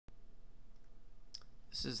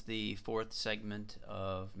This is the fourth segment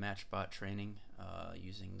of MatchBot training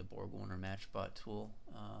using the BorgWarner MatchBot tool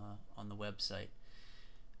on the website.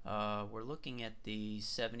 We're looking at the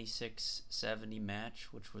 7670 match,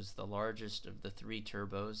 which was the largest of the three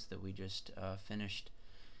turbos that we just finished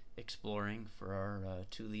exploring for our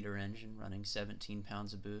 2-liter engine running 17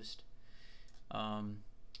 pounds of boost. I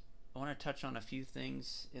want to touch on a few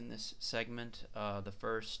things in this segment. The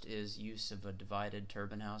first is use of a divided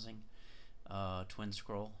turbine housing, twin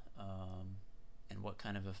scroll, and what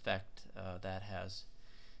kind of effect that has.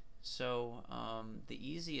 So the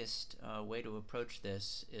easiest way to approach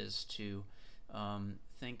this is to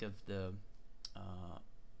think of the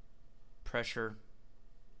pressure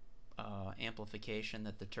amplification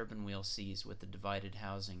that the turbine wheel sees with the divided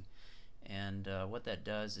housing. And what that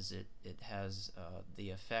does is it has the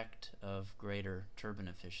effect of greater turbine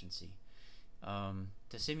efficiency.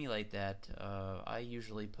 To simulate that, I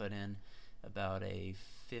usually put in about a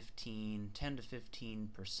 10 to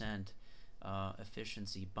 15%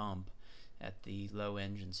 efficiency bump at the low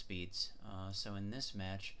engine speeds. So in this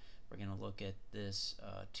match, we're going to look at this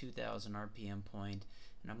 2000 RPM point,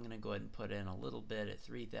 and I'm going to go ahead and put in a little bit at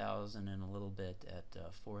 3000 and a little bit at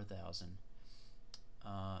 4000.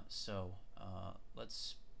 I'm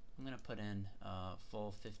going to put in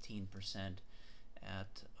full 15%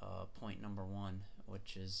 at point number 1,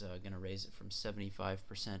 which is going to raise it from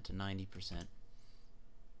 75% to 90%.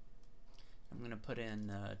 I'm going to put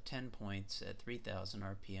in 10 points at 3000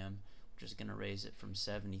 RPM, which is going to raise it from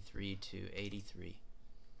 73 to 83.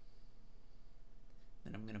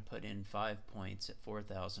 Then I'm going to put in 5 points at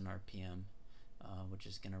 4000 RPM, which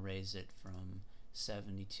is going to raise it from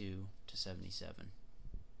 72 to 77.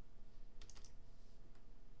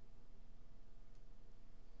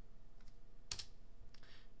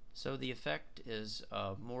 So the effect is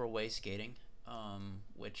more wastegating,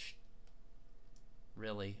 which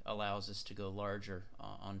really allows us to go larger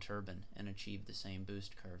on turbine and achieve the same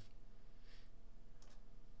boost curve.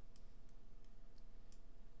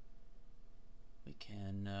 We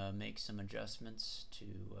can make some adjustments to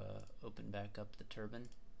open back up the turbine.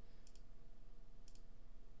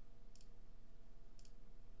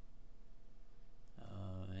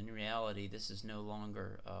 In reality, this is no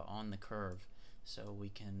longer on the curve, so we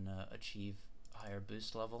can achieve higher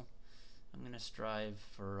boost level. I'm going to strive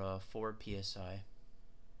for 4 psi.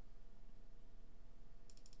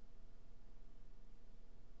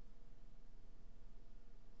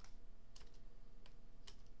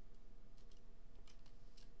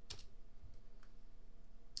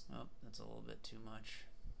 Oh, that's a little bit too much.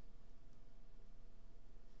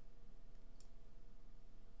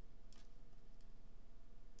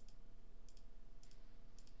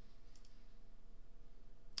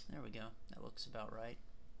 There we go. That looks about right.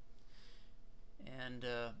 And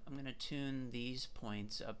I'm going to tune these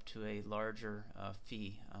points up to a larger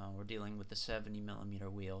phi. We're dealing with the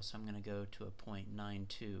 70mm wheel, so I'm going to go to a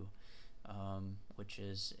 0.92, which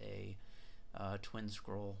is a twin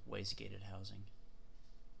scroll wastegated housing.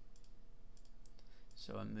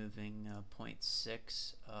 So I'm moving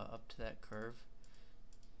 0.6 up to that curve.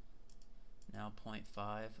 Now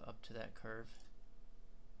 0.5 up to that curve.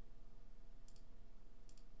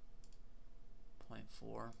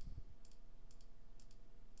 0.4,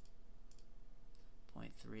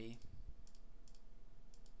 0.3,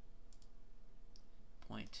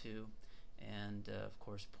 0.2, and of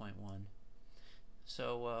course 0.1.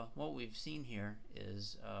 So what we've seen here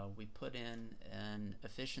is we put in an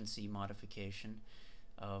efficiency modification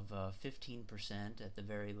of 15% at the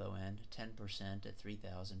very low end, 10% at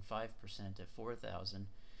 3000, 5% at 4000.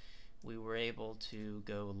 We were able to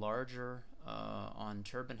go larger on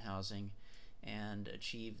turbine housing and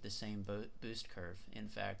achieve the same boost curve. In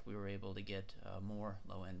fact, we were able to get more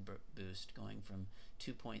low-end boost, going from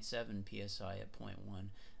 2.7 psi at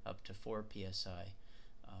 0.1 up to 4 psi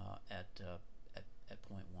at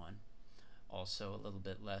 0.1. Also a little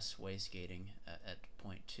bit less wastegating at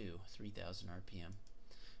 0.2, 3000 RPM.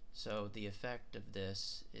 So the effect of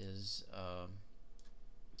this is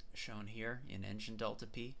shown here in engine delta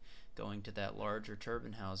P. Going to that larger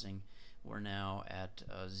turbine housing, we're now at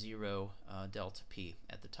 0 delta P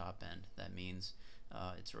at the top end. That means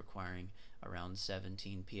it's requiring around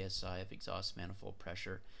 17 psi of exhaust manifold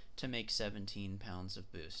pressure to make 17 pounds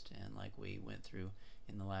of boost. And like we went through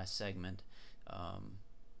in the last segment,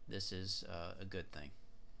 this is a good thing.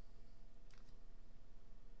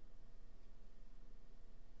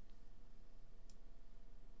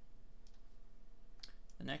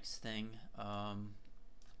 The next thing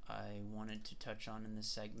I wanted to touch on in this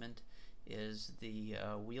segment is the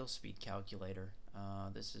wheel speed calculator.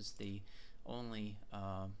 This is the only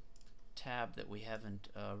tab that we haven't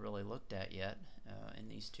really looked at yet in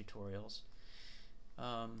these tutorials.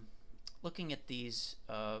 Looking at these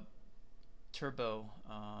turbo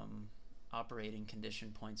operating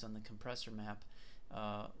condition points on the compressor map,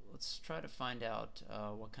 let's try to find out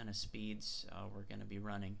what kind of speeds we're going to be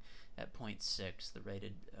running at 0.6, the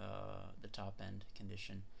rated, the top end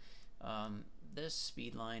condition. This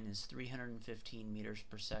speed line is 315 meters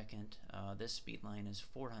per second. This speed line is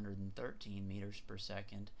 413 meters per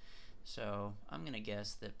second. So I'm going to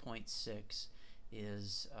guess that 0.6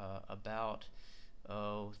 is about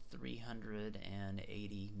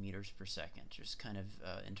 380 meters per second, just kind of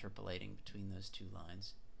interpolating between those two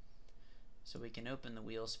lines. So we can open the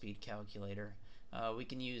wheel speed calculator. We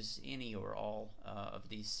can use any or all of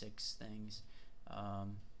these 6 things.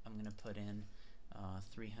 I'm going to put in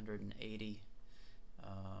 380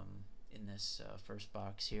 in this first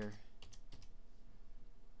box here,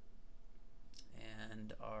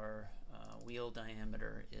 and our wheel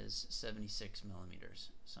diameter is 76 millimeters,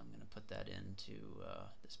 so I'm going to put that into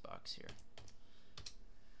this box here.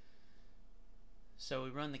 So we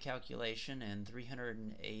run the calculation, and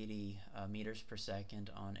 380 meters per second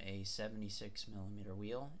on a 76 millimeter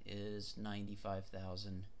wheel is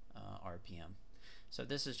 95,000 RPM. So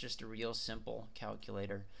this is just a real simple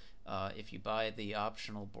calculator. If you buy the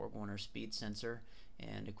optional BorgWarner speed sensor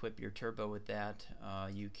and equip your turbo with that,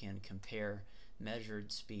 you can compare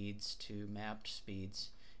measured speeds to mapped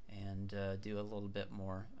speeds and do a little bit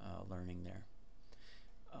more learning there.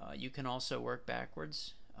 You can also work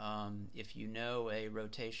backwards. If you know a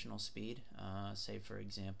rotational speed, say for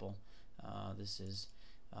example, this is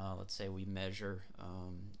let's say we measure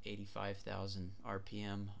 85,000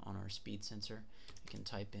 RPM on our speed sensor. We can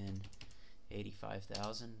type in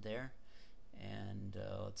 85,000 there, and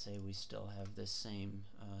let's say we still have this same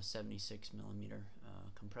 76 millimeter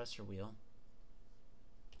compressor wheel.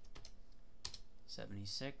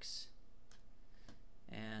 76,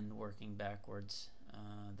 and working backwards,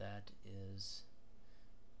 that is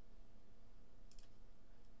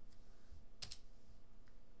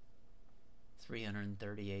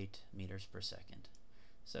 338 meters per second.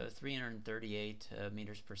 So 338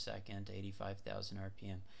 meters per second, 85,000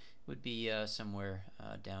 RPM would be somewhere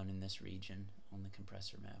down in this region on the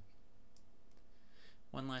compressor map.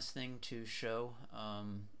 One last thing to show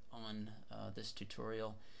on this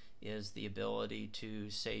tutorial is the ability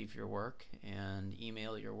to save your work and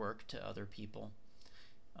email your work to other people.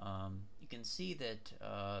 You can see that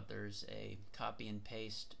there's a copy and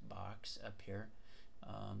paste box up here.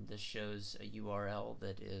 This shows a URL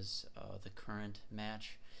that is the current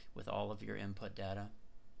match with all of your input data.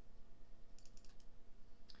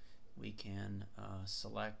 We can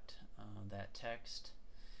select that text,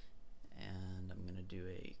 and I'm going to do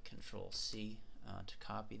a Control-C to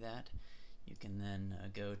copy that. You can then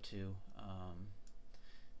go to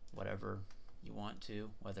whatever you want to,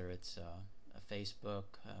 whether it's a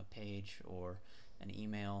Facebook page or an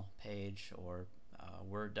email page or a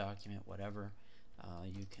Word document, whatever.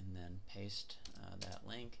 You can then paste that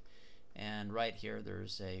link, and right here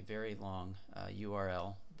there's a very long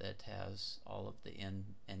URL that has all of the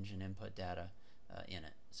engine input data in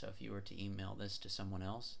it. So if you were to email this to someone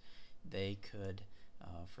else, they could,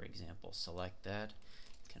 for example, select that,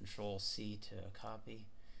 Control-C to copy,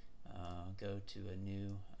 go to a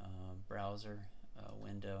new browser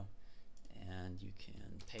window, and you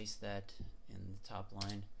can paste that in the top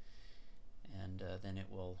line, and then it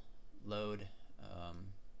will load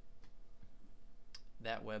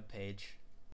that web page